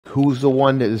who's the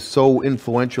one that is so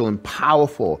influential and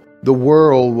powerful. The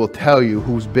world will tell you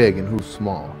who's big and who's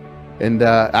small. And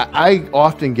I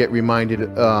often get reminded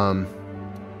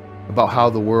about how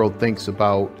the world thinks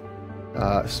about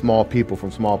small people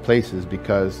from small places,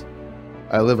 because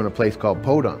I live in a place called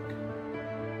Podunk.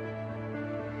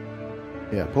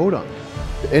 Yeah, Podunk.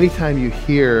 Anytime you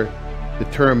hear the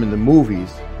term in the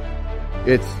movies,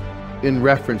 it's in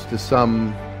reference to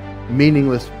some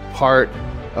meaningless part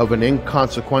of an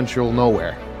inconsequential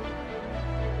nowhere.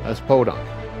 That's Podunk.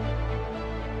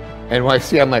 And when I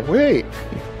see it, I'm like, wait.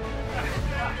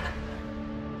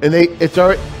 And it's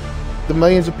already, the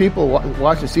millions of people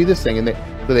watch and see this thing, and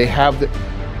they have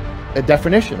a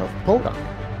definition of Podunk.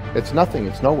 It's nothing,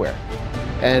 it's nowhere.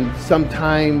 And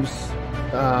sometimes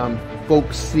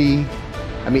folks see,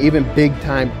 I mean, even big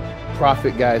time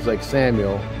prophet guys like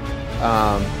Samuel,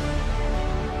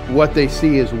 what they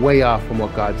see is way off from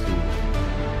what God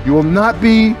sees. You will not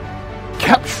be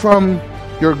kept from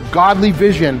your godly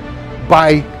vision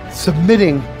by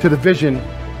submitting to the vision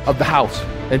of the house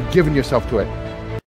and giving yourself to it.